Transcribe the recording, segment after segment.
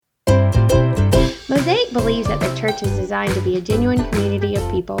Mosaic believes that the church is designed to be a genuine community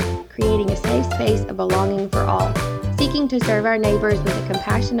of people, creating a safe space of belonging for all, seeking to serve our neighbors with the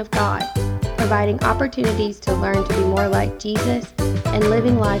compassion of God, providing opportunities to learn to be more like Jesus, and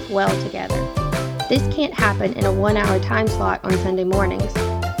living life well together. This can't happen in a 1-hour time slot on Sunday mornings,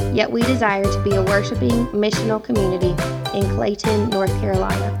 yet we desire to be a worshiping, missional community in Clayton, North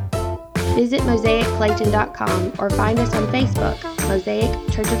Carolina. Visit MosaicClayton.com or find us on Facebook, Mosaic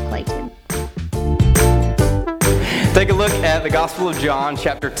Church of Clayton. Take a look at the Gospel of John,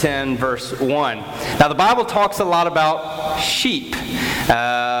 chapter 10, verse 1. Now, the Bible talks a lot about sheep,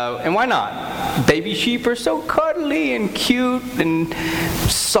 and why not? Baby sheep are so cuddly and cute and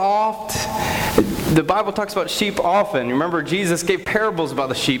soft. The Bible talks about sheep often. Remember, Jesus gave parables about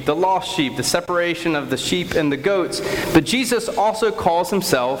the sheep, the lost sheep, the separation of the sheep and the goats. But Jesus also calls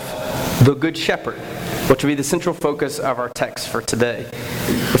himself the Good Shepherd, which will be the central focus of our text for today.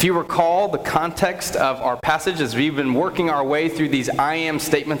 If you recall the context of our passage as we've been working our way through these I am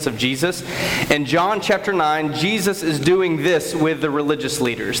statements of Jesus, in John chapter 9, Jesus is doing this with the religious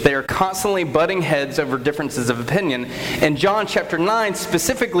leaders. They are constantly butting heads over differences of opinion. In John chapter 9,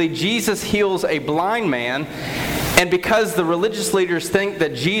 specifically, Jesus heals a blind man, and because the religious leaders think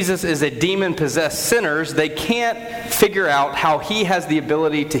that Jesus is a demon-possessed sinner, they can't figure out how he has the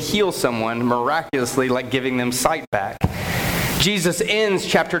ability to heal someone miraculously, like giving them sight back. Jesus ends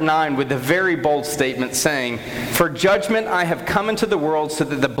chapter 9 with a very bold statement saying, "For judgment I have come into the world so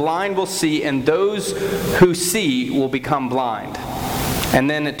that the blind will see, and those who see will become blind." And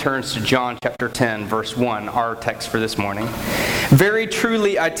then it turns to John chapter 10, verse 1, our text for this morning. "Very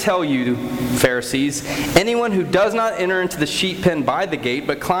truly I tell you, Pharisees, anyone who does not enter into the sheep pen by the gate,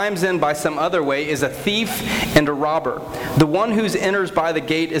 but climbs in by some other way, is a thief and a robber. The one who enters by the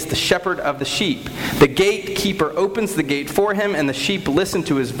gate is the shepherd of the sheep. The gatekeeper opens the gate for him, and the sheep listen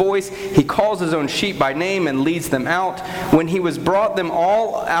to his voice. He calls his own sheep by name and leads them out. When he has brought them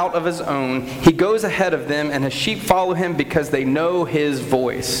all out of his own, he goes ahead of them, and his sheep follow him because they know his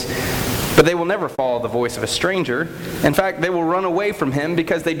voice. But they will never follow the voice of a stranger. In fact, they will run away from him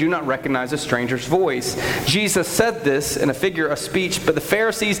because they do not recognize a stranger's voice." Jesus said this in a figure of speech, but the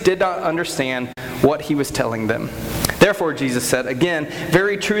Pharisees did not understand what he was telling them. Therefore, Jesus said again,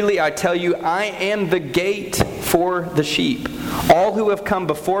 "Very truly I tell you, I am the gate for the sheep. All who have come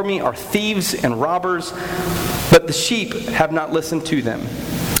before me are thieves and robbers, but the sheep have not listened to them.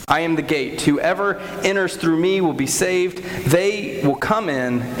 I am the gate. Whoever enters through me will be saved. They will come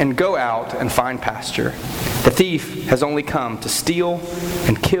in and go out and find pasture. The thief has only come to steal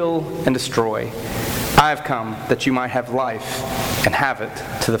and kill and destroy. I have come that you might have life and have it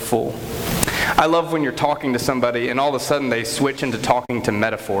to the full." I love when you're talking to somebody and all of a sudden they switch into talking to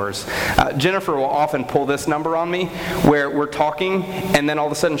metaphors. Jennifer will often pull this number on me where we're talking and then all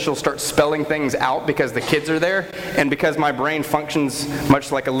of a sudden she'll start spelling things out because the kids are there, and because my brain functions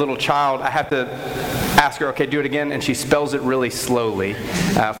much like a little child, I have to ask her, "Okay, do it again," and she spells it really slowly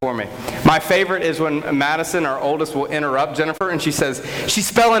for me. My favorite is when Madison, our oldest, will interrupt Jennifer and she says, "She's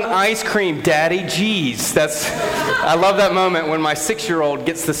spelling ice cream, Daddy, geez." I love that moment when my 6-year-old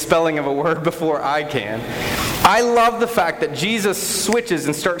gets the spelling of a word before I can. I love the fact that Jesus switches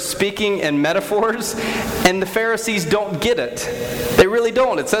and starts speaking in metaphors, and the Pharisees don't get it. They really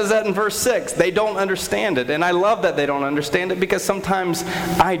don't. It says that in verse 6. They don't understand it, and I love that they don't understand it because sometimes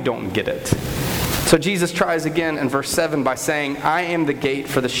I don't get it. So Jesus tries again in verse 7 by saying, "I am the gate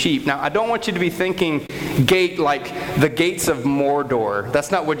for the sheep." Now, I don't want you to be thinking gate like the gates of Mordor.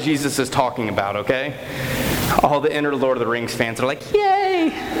 That's not what Jesus is talking about, okay? All the inner Lord of the Rings fans are like,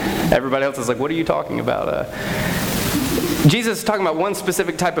 "Yay!" Everybody else is like, "What are you talking about?" Jesus is talking about one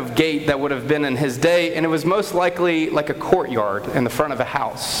specific type of gate that would have been in his day, and it was most likely like a courtyard in the front of a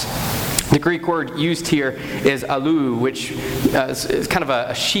house. The Greek word used here is alou, which is kind of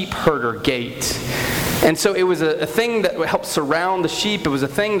a sheep herder gate. And so it was a thing that helped surround the sheep. It was a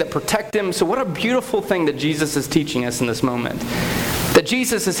thing that protected them. So what a beautiful thing that Jesus is teaching us in this moment. That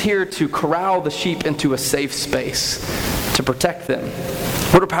Jesus is here to corral the sheep into a safe space, to protect them.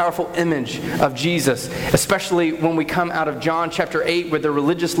 What a powerful image of Jesus, especially when we come out of John chapter 8, where the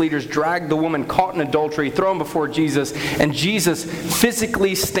religious leaders drag the woman caught in adultery, throw him before Jesus, and Jesus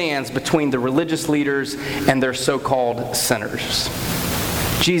physically stands between the religious leaders and their so-called sinners.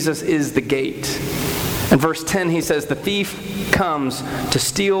 Jesus is the gate. In verse 10, he says, "The thief comes to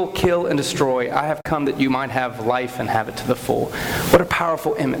steal, kill, and destroy. I have come that you might have life and have it to the full." What a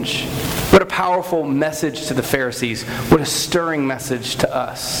powerful image. What a powerful message to the Pharisees. What a stirring message to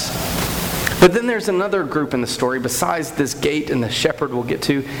us. But then there's another group in the story besides this gate and the shepherd we'll get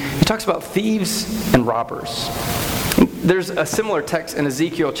to. He talks about thieves and robbers. there's a similar text in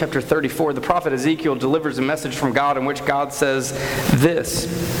Ezekiel chapter 34. The prophet Ezekiel delivers a message from God in which God says this: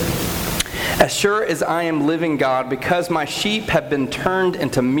 "As sure as I am living, God, because my sheep have been turned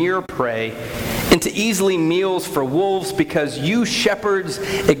into mere prey, into easily meals for wolves, because you shepherds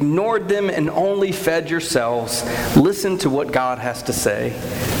ignored them and only fed yourselves. Listen to what God has to say.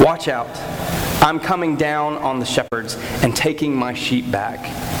 Watch out. I'm coming down on the shepherds and taking my sheep back.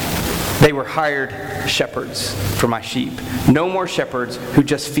 They were hired shepherds for my sheep. No more shepherds who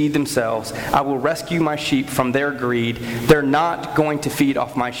just feed themselves. I will rescue my sheep from their greed. They're not going to feed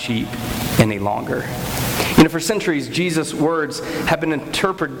off my sheep any longer." You know, for centuries, Jesus' words have been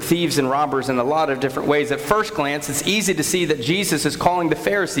interpreted thieves and robbers in a lot of different ways. At first glance, it's easy to see that Jesus is calling the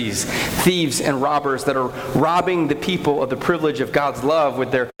Pharisees thieves and robbers that are robbing the people of the privilege of God's love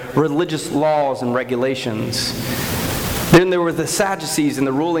with their religious laws and regulations. Then there were the Sadducees and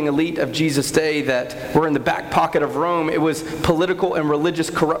the ruling elite of Jesus' day that were in the back pocket of Rome. It was political and religious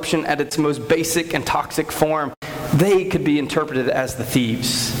corruption at its most basic and toxic form. They could be interpreted as the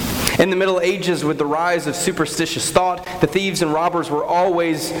thieves. In the Middle Ages, with the rise of superstitious thought, the thieves and robbers were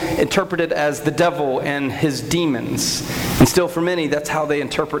always interpreted as the devil and his demons. And still for many, that's how they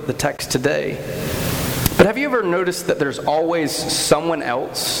interpret the text today. But have you ever noticed that there's always someone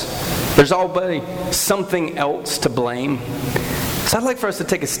else? There's always something else to blame. So I'd like for us to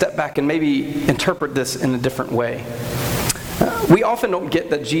take a step back and maybe interpret this in a different way. We often don't get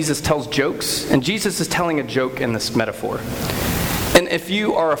that Jesus tells jokes, and Jesus is telling a joke in this metaphor. And if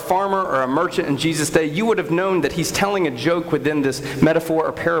you are a farmer or a merchant in Jesus' day, you would have known that he's telling a joke within this metaphor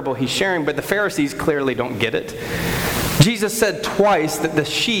or parable he's sharing, but the Pharisees clearly don't get it. Jesus said twice that the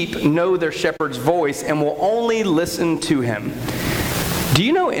sheep know their shepherd's voice and will only listen to him. Do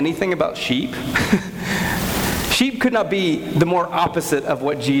you know anything about sheep? Sheep could not be the more opposite of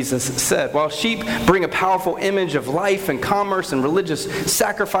what Jesus said. While sheep bring a powerful image of life and commerce and religious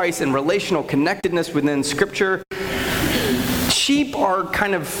sacrifice and relational connectedness within Scripture, sheep are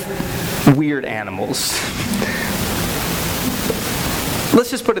kind of weird animals. Let's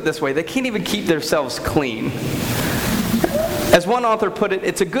just put it this way. They can't even keep themselves clean. As one author put it,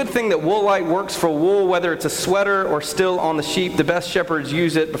 it's a good thing that woolite works for wool, whether it's a sweater or still on the sheep. The best shepherds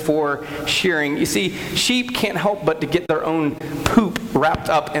use it before shearing. You see, sheep can't help but to get their own poop wrapped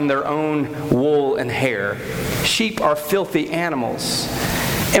up in their own wool and hair. Sheep are filthy animals.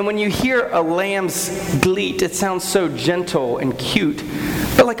 And when you hear a lamb's bleat, it sounds so gentle and cute.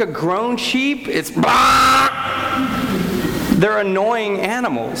 But like a grown sheep, it's they're annoying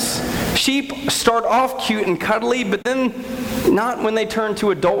animals. Sheep start off cute and cuddly, but then not when they turn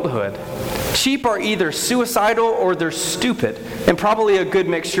to adulthood. Sheep are either suicidal or they're stupid, and probably a good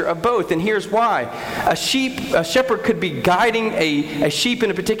mixture of both. And here's why. A shepherd could be guiding a sheep in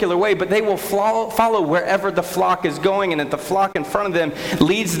a particular way, but they will follow wherever the flock is going, and if the flock in front of them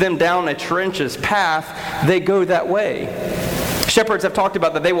leads them down a treacherous path, they go that way. Shepherds have talked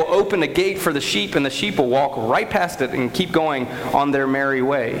about that they will open a gate for the sheep, and the sheep will walk right past it and keep going on their merry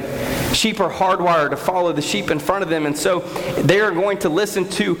way. Sheep are hardwired to follow the sheep in front of them, and so they are going to listen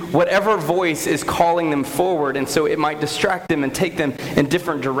to whatever voice is calling them forward, and so it might distract them and take them in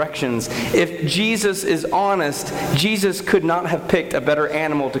different directions. If Jesus is honest, Jesus could not have picked a better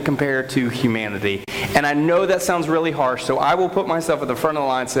animal to compare to humanity. And I know that sounds really harsh, so I will put myself at the front of the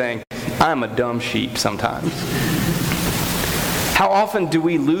line saying, I'm a dumb sheep sometimes. How often do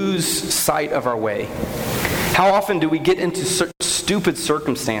we lose sight of our way? How often do we get into stupid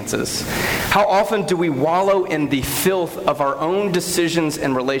circumstances? How often do we wallow in the filth of our own decisions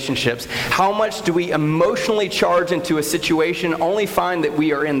and relationships? How much do we emotionally charge into a situation, only find that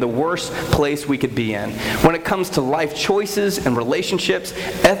we are in the worst place we could be in? When it comes to life choices and relationships,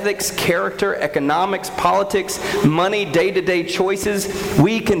 ethics, character, economics, politics, money, day-to-day choices,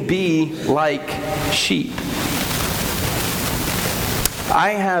 we can be like sheep.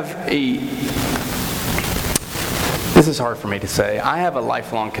 This is hard for me to say. I have a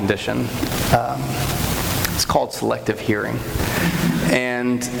lifelong condition. It's called selective hearing.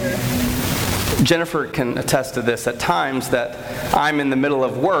 And Jennifer can attest to this at times that I'm in the middle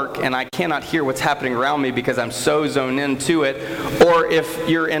of work and I cannot hear what's happening around me because I'm so zoned into it. Or if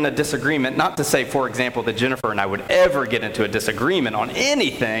you're in a disagreement, not to say, for example, that Jennifer and I would ever get into a disagreement on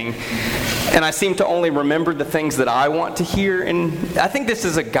anything, and I seem to only remember the things that I want to hear. And I think this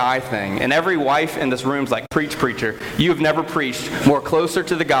is a guy thing. And every wife in this room is like, preach, preacher. You have never preached more closer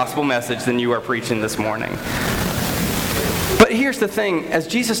to the gospel message than you are preaching this morning. But here's the thing. As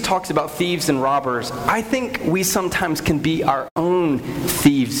Jesus talks about thieves and robbers, I think we sometimes can be our own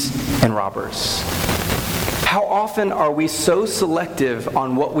thieves and robbers. How often are we so selective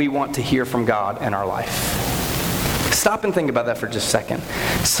on what we want to hear from God in our life? Stop and think about that for just a second.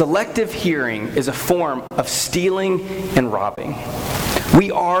 Selective hearing is a form of stealing and robbing.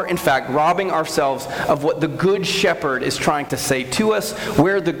 We are, in fact, robbing ourselves of what the Good Shepherd is trying to say to us,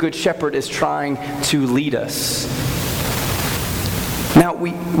 where the Good Shepherd is trying to lead us. Now,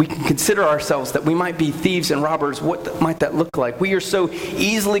 we can consider ourselves that we might be thieves and robbers. What might that look like? We are so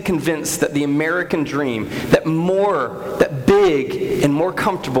easily convinced that the American dream, that big and more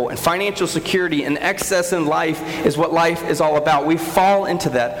comfortable and financial security and excess in life is what life is all about. We fall into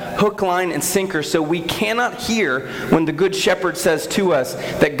that hook, line, and sinker, so we cannot hear when the Good Shepherd says to us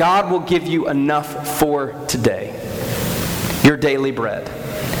that God will give you enough for today. Your daily bread.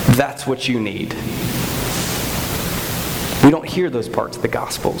 That's what you need. We don't hear those parts of the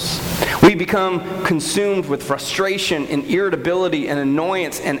Gospels. We become consumed with frustration and irritability and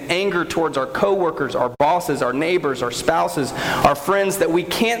annoyance and anger towards our coworkers, our bosses, our neighbors, our spouses, our friends, that we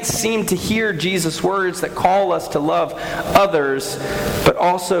can't seem to hear Jesus' words that call us to love others, but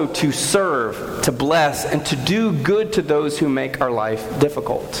also to serve, to bless, and to do good to those who make our life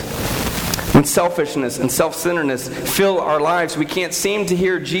difficult. When selfishness and self-centeredness fill our lives, we can't seem to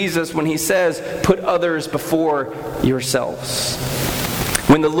hear Jesus when he says, put others before yourselves.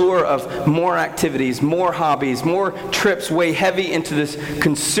 When the lure of more activities, more hobbies, more trips weigh heavy into this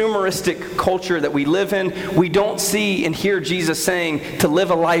consumeristic culture that we live in, we don't see and hear Jesus saying to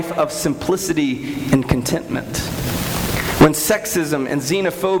live a life of simplicity and contentment. When sexism and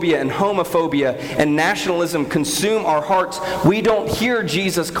xenophobia and homophobia and nationalism consume our hearts, we don't hear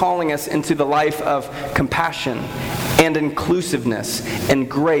Jesus calling us into the life of compassion and inclusiveness and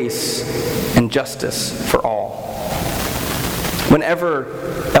grace and justice for all. Whenever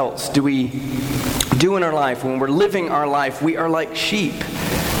else do we do in our life, when we're living our life, we are like sheep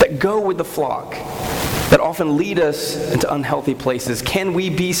that go with the flock, that often lead us into unhealthy places. Can we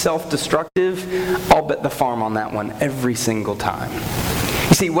be self-destructive? I'll bet the farm on that one every single time.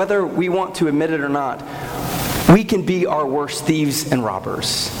 You see, whether we want to admit it or not, we can be our worst thieves and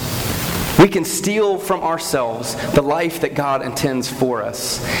robbers. We can steal from ourselves the life that God intends for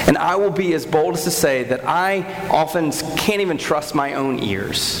us. And I will be as bold as to say that I often can't even trust my own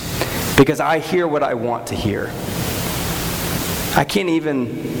ears because I hear what I want to hear. I can't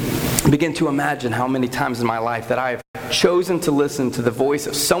even begin to imagine how many times in my life that I have chosen to listen to the voice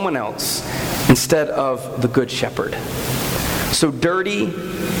of someone else instead of the Good Shepherd. So dirty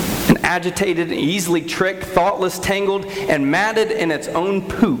and agitated and easily tricked, thoughtless, tangled, and matted in its own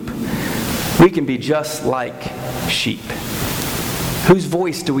poop, we can be just like sheep. Whose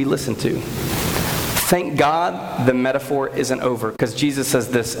voice do we listen to? Thank God the metaphor isn't over, because Jesus says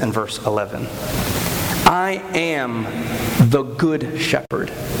this in verse 11. I am the Good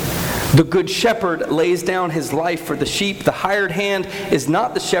Shepherd. The Good Shepherd lays down his life for the sheep. The hired hand is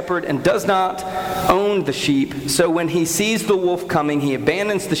not the shepherd and does not own the sheep. So when he sees the wolf coming, he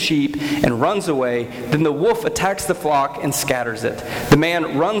abandons the sheep and runs away. Then the wolf attacks the flock and scatters it. The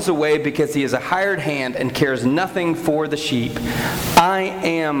man runs away because he is a hired hand and cares nothing for the sheep. I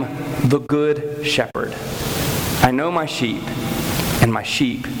am the Good Shepherd. I know my sheep, and my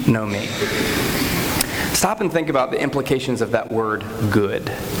sheep know me. Stop and think about the implications of that word good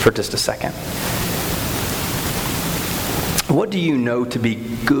for just a second. What do you know to be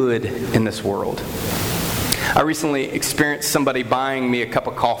good in this world? I recently experienced somebody buying me a cup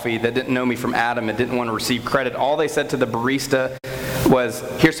of coffee that didn't know me from Adam and didn't want to receive credit. All they said to the barista was,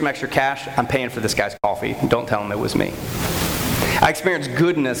 here's some extra cash, I'm paying for this guy's coffee. Don't tell him it was me. I experience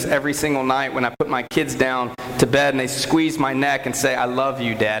goodness every single night when I put my kids down to bed and they squeeze my neck and say, I love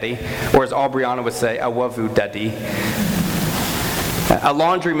you, Daddy. Or as Aubriana would say, I love you, Daddy. A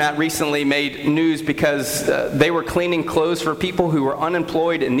laundromat recently made news because they were cleaning clothes for people who were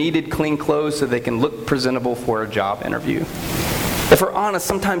unemployed and needed clean clothes so they can look presentable for a job interview. If we're honest,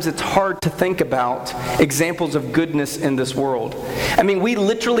 sometimes it's hard to think about examples of goodness in this world. I mean, we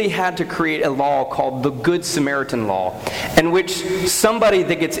literally had to create a law called the Good Samaritan Law, in which somebody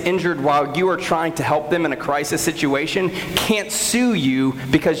that gets injured while you are trying to help them in a crisis situation can't sue you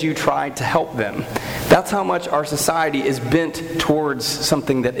because you tried to help them. That's how much our society is bent towards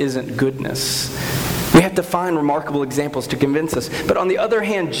something that isn't goodness. We have to find remarkable examples to convince us. But on the other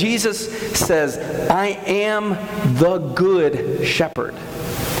hand, Jesus says, I am the Good Shepherd.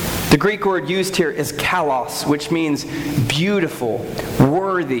 The Greek word used here is kalos, which means beautiful,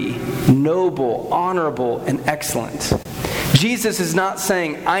 worthy, noble, honorable, and excellent. Jesus is not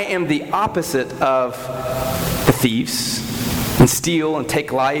saying, I am the opposite of the thieves and steal and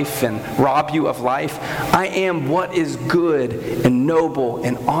take life and rob you of life. I am what is good and noble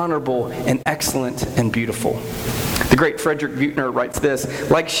and honorable and excellent and beautiful. The The great Frederick Buechner writes this: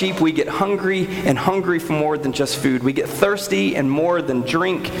 like sheep, we get hungry and hungry for more than just food. We get thirsty and more than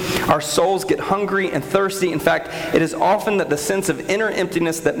drink. Our souls get hungry and thirsty. In fact, it is often that the sense of inner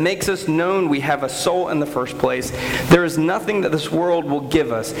emptiness that makes us known we have a soul in the first place. There is nothing that this world will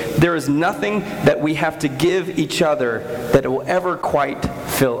give us. There is nothing that we have to give each other that will ever quite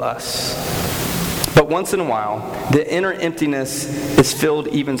fill us. But once in a while, the inner emptiness is filled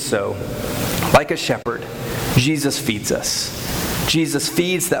even so. Like a shepherd, Jesus feeds us. Jesus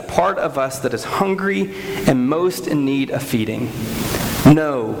feeds that part of us that is hungry and most in need of feeding.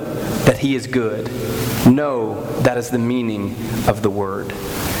 Know that He is good. Know that is the meaning of the word.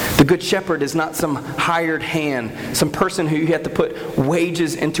 The Good Shepherd is not some hired hand, some person who you have to put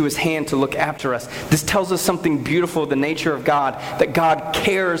wages into his hand to look after us. This tells us something beautiful of the nature of God, that God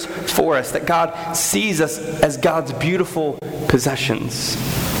cares for us, that God sees us as God's beautiful possessions.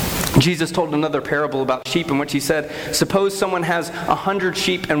 Jesus told another parable about sheep in which he said, suppose someone has 100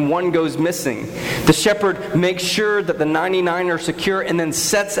 sheep and one goes missing. The shepherd makes sure that the 99 are secure and then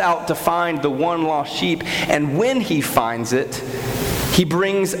sets out to find the one lost sheep. And when he finds it, he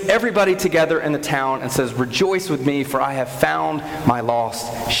brings everybody together in the town and says, rejoice with me, for I have found my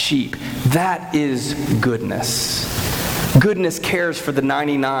lost sheep. That is goodness. Goodness cares for the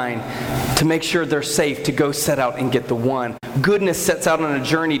 99 to make sure they're safe to go set out and get the one. Goodness sets out on a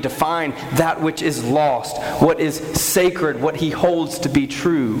journey to find that which is lost, what is sacred, what he holds to be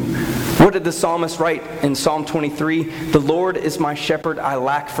true. What did the psalmist write in Psalm 23? The Lord is my shepherd, I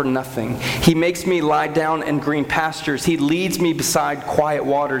lack for nothing. He makes me lie down in green pastures. He leads me beside quiet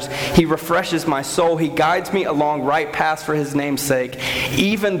waters. He refreshes my soul. He guides me along right paths for his name's sake.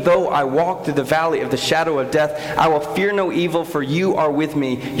 Even though I walk through the valley of the shadow of death, I will fear no evil, for you are with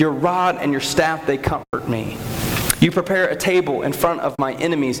me. Your rod and your staff, they comfort me. You prepare a table in front of my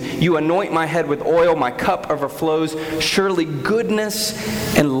enemies. You anoint my head with oil. My cup overflows. Surely goodness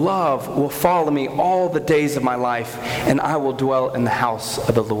and love will follow me all the days of my life, and I will dwell in the house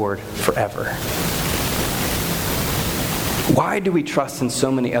of the Lord forever. Why do we trust in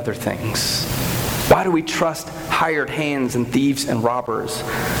so many other things? Why do we trust hired hands and thieves and robbers?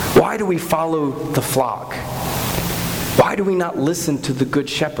 Why do we follow the flock? Why do we not listen to the Good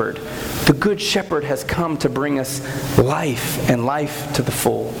Shepherd? The Good Shepherd has come to bring us life and life to the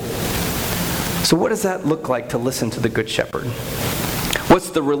full. So what does that look like to listen to the Good Shepherd?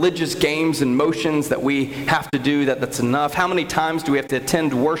 What's the religious games and motions that we have to do that's enough? How many times do we have to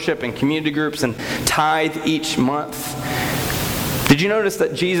attend worship and community groups and tithe each month? Did you notice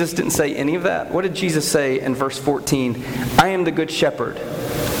that Jesus didn't say any of that? What did Jesus say in verse 14? I am the Good Shepherd.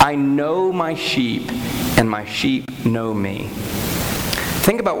 I know my sheep, and my sheep know me.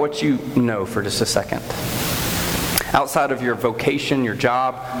 Think about what you know for just a second. Outside of your vocation, your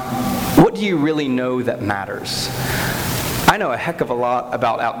job, what do you really know that matters? I know a heck of a lot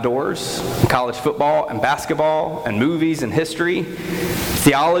about outdoors, college football and basketball and movies and history,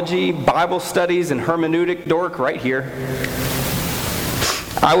 theology, Bible studies, and hermeneutic dork right here.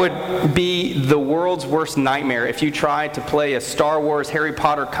 I would be the world's worst nightmare if you tried to play a Star Wars, Harry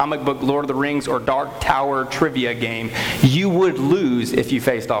Potter, comic book, Lord of the Rings, or Dark Tower trivia game. You would lose if you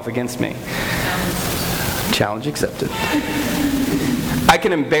faced off against me. Challenge accepted. I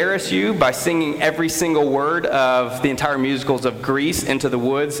can embarrass you by singing every single word of the entire musicals of Grease, Into the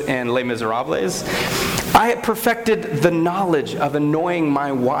Woods, and Les Miserables. I have perfected the knowledge of annoying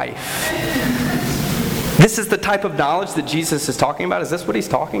my wife. This is the type of knowledge that Jesus is talking about. Is this what he's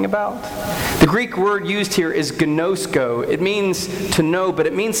talking about? The Greek word used here is gnosko. It means to know, but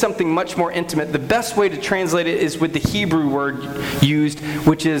it means something much more intimate. The best way to translate it is with the Hebrew word used,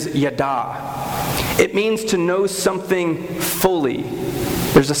 which is yada. It means to know something fully.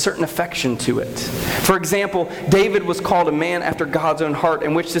 There's a certain affection to it. For example, David was called a man after God's own heart,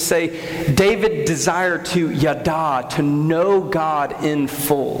 in which to say David desired to yada, to know God in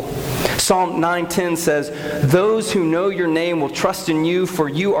full. Psalm 9:10 says, those who know your name will trust in you, for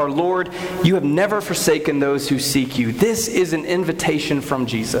you are Lord. You have never forsaken those who seek you. This is an invitation from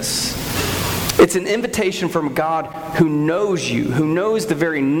Jesus. It's an invitation from God who knows you, who knows the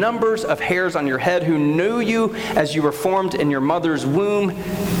very numbers of hairs on your head, who knew you as you were formed in your mother's womb,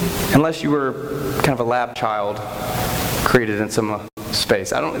 unless you were kind of a lab child created in some space.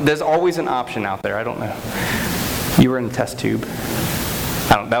 There's always an option out there. I don't know. You were in a test tube.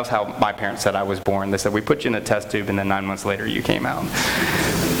 That was how my parents said I was born. They said, we put you in a test tube, and then 9 months later you came out.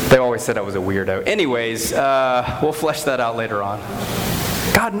 They always said I was a weirdo. Anyways, we'll flesh that out later on.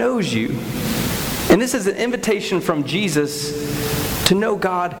 God knows you. And this is an invitation from Jesus to know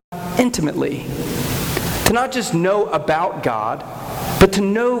God intimately. To not just know about God, but to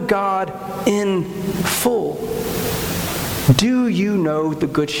know God in full. Do you know the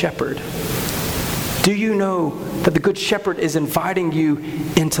Good Shepherd? Do you know that the Good Shepherd is inviting you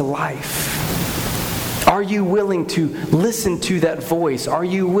into life? Are you willing to listen to that voice? Are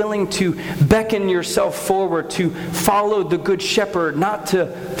you willing to beckon yourself forward to follow the Good Shepherd, not to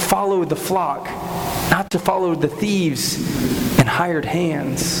follow the flock, not to follow the thieves and hired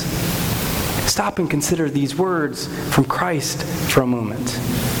hands? Stop and consider these words from Christ for a moment.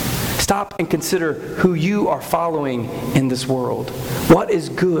 Stop and consider who you are following in this world. What is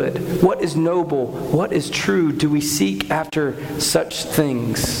good? What is noble? What is true? Do we seek after such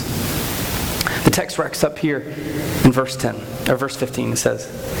things? The text wraps up here in verse 15. It says,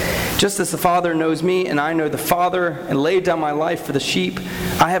 "Just as the Father knows me, and I know the Father, and lay down my life for the sheep,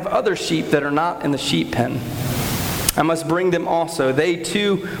 I have other sheep that are not in the sheep pen. I must bring them also. They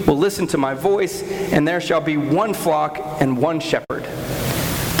too will listen to my voice, and there shall be one flock and one shepherd.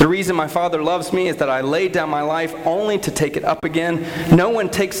 The reason my Father loves me is that I lay down my life only to take it up again. No one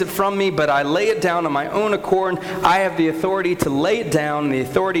takes it from me, but I lay it down on my own accord. I have the authority to lay it down and the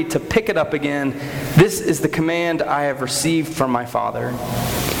authority to pick it up again. This is the command I have received from my Father."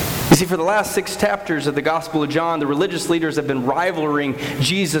 You see, for the last 6 chapters of the Gospel of John, the religious leaders have been rivaling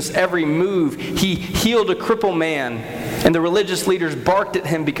Jesus' every move. He healed a crippled man, and the religious leaders barked at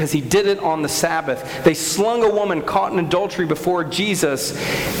him because he did it on the Sabbath. They slung a woman caught in adultery before Jesus,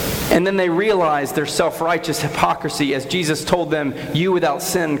 and then they realized their self-righteous hypocrisy as Jesus told them, "You without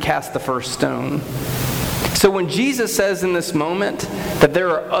sin cast the first stone." So when Jesus says in this moment that there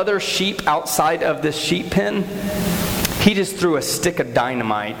are other sheep outside of this sheep pen, he just threw a stick of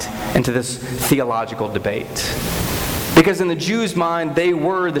dynamite into this theological debate. Because in the Jews' mind, they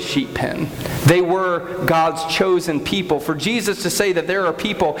were the sheep pen. They were God's chosen people. For Jesus to say that there are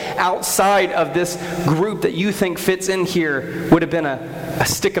people outside of this group that you think fits in here would have been a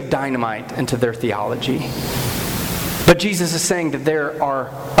stick of dynamite into their theology. But Jesus is saying that there are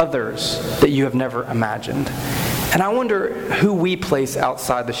others that you have never imagined. And I wonder who we place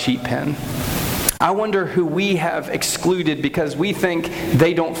outside the sheep pen. I wonder who we have excluded because we think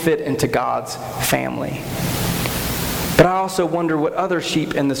they don't fit into God's family. But I also wonder what other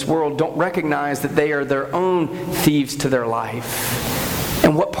sheep in this world don't recognize that they are their own thieves to their life.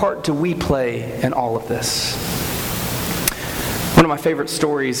 And what part do we play in all of this? One of my favorite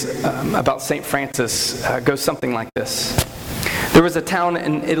stories about St. Francis goes something like this. There was a town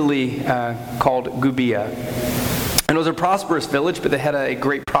in Italy called Gubbia. And it was a prosperous village, but they had a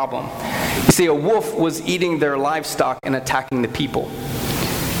great problem. You see, a wolf was eating their livestock and attacking the people.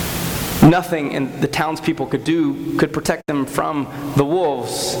 Nothing the townspeople could do could protect them from the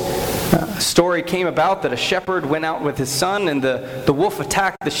wolves. A story came about that a shepherd went out with his son, and the wolf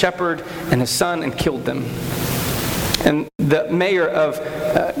attacked the shepherd and his son and killed them. And the mayor of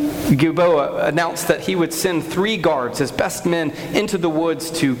Gubbia announced that he would send 3 guards, his best men, into the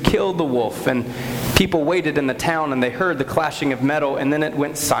woods to kill the wolf. And people waited in the town, and they heard the clashing of metal, and then it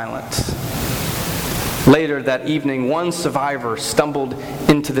went silent. Later that evening, one survivor stumbled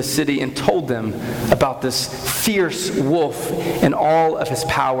into the city and told them about this fierce wolf and all of his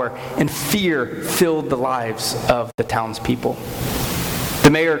power, and fear filled the lives of the townspeople. The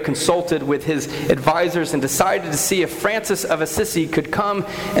mayor consulted with his advisors and decided to see if Francis of Assisi could come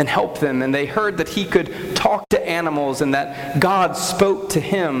and help them. And they heard that he could talk to animals and that God spoke to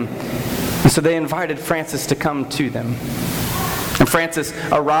him. And so they invited Francis to come to them. And Francis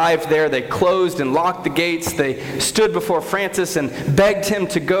arrived there. They closed and locked the gates. They stood before Francis and begged him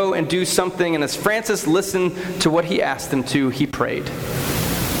to go and do something. And as Francis listened to what he asked them to, he prayed.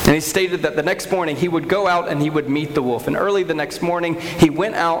 And he stated that the next morning he would go out and he would meet the wolf. And early the next morning, he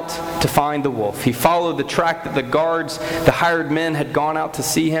went out to find the wolf. He followed the track that the guards, the hired men, had gone out to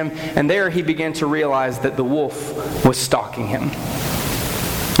see him. And there he began to realize that the wolf was stalking him.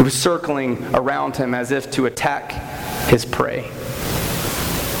 He was circling around him as if to attack his prey.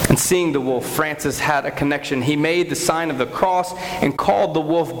 And seeing the wolf, Francis had a connection. He made the sign of the cross and called the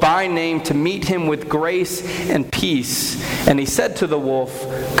wolf by name to meet him with grace and peace. And he said to the wolf,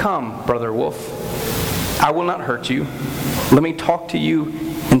 "Come, brother wolf, I will not hurt you. Let me talk to you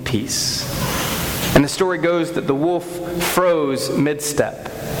in peace." And the story goes that the wolf froze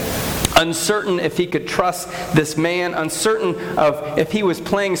mid-step, uncertain if he could trust this man, uncertain of if he was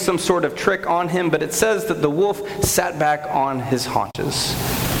playing some sort of trick on him. But it says that the wolf sat back on his haunches.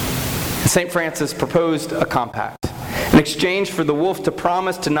 St. Francis proposed a compact. In exchange for the wolf to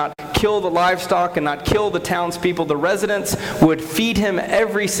promise to not kill the livestock and not kill the townspeople, the residents would feed him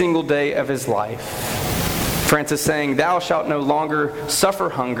every single day of his life. Francis saying, "Thou shalt no longer suffer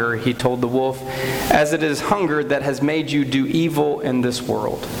hunger," he told the wolf, "as it is hunger that has made you do evil in this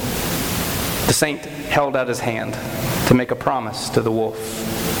world." The saint held out his hand to make a promise to the wolf.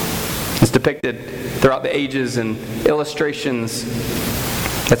 It's depicted throughout the ages in illustrations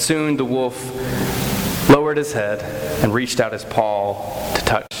that soon the wolf lowered his head and reached out his paw to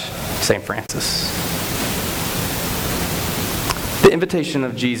touch St. Francis. The invitation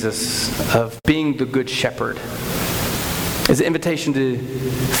of Jesus of being the good shepherd is an invitation to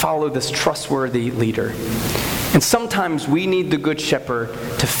follow this trustworthy leader. And sometimes we need the good shepherd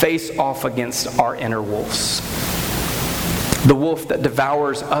to face off against our inner wolves. The wolf that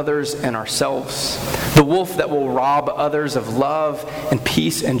devours others and ourselves. The wolf that will rob others of love and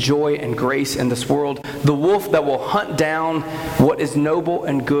peace and joy and grace in this world. The wolf that will hunt down what is noble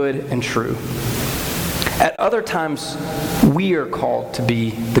and good and true. At other times, we are called to be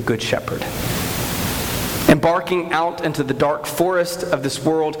the good shepherd, embarking out into the dark forest of this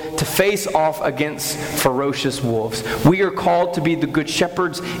world to face off against ferocious wolves. We are called to be the good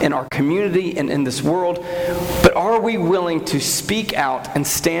shepherds in our community and in this world, but are we willing to speak out and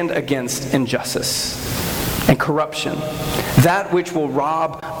stand against injustice and corruption, that which will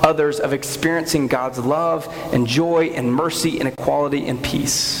rob others of experiencing God's love and joy and mercy and equality and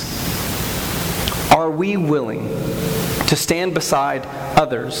peace? Are we willing to stand beside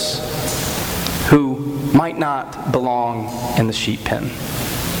others who might not belong in the sheep pen?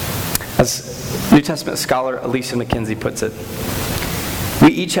 As New Testament scholar Alicia McKenzie puts it, we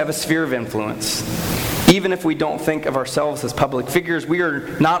each have a sphere of influence. Even if we don't think of ourselves as public figures, we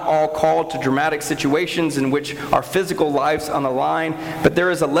are not all called to dramatic situations in which our physical lives on the line, but there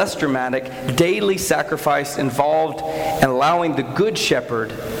is a less dramatic, daily sacrifice involved in allowing the Good Shepherd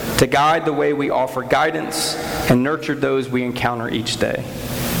to guide the way we offer guidance and nurture those we encounter each day.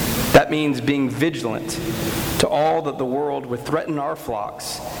 That means being vigilant to all that the world would threaten our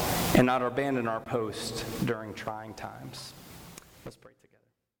flocks and not abandon our post during trying times.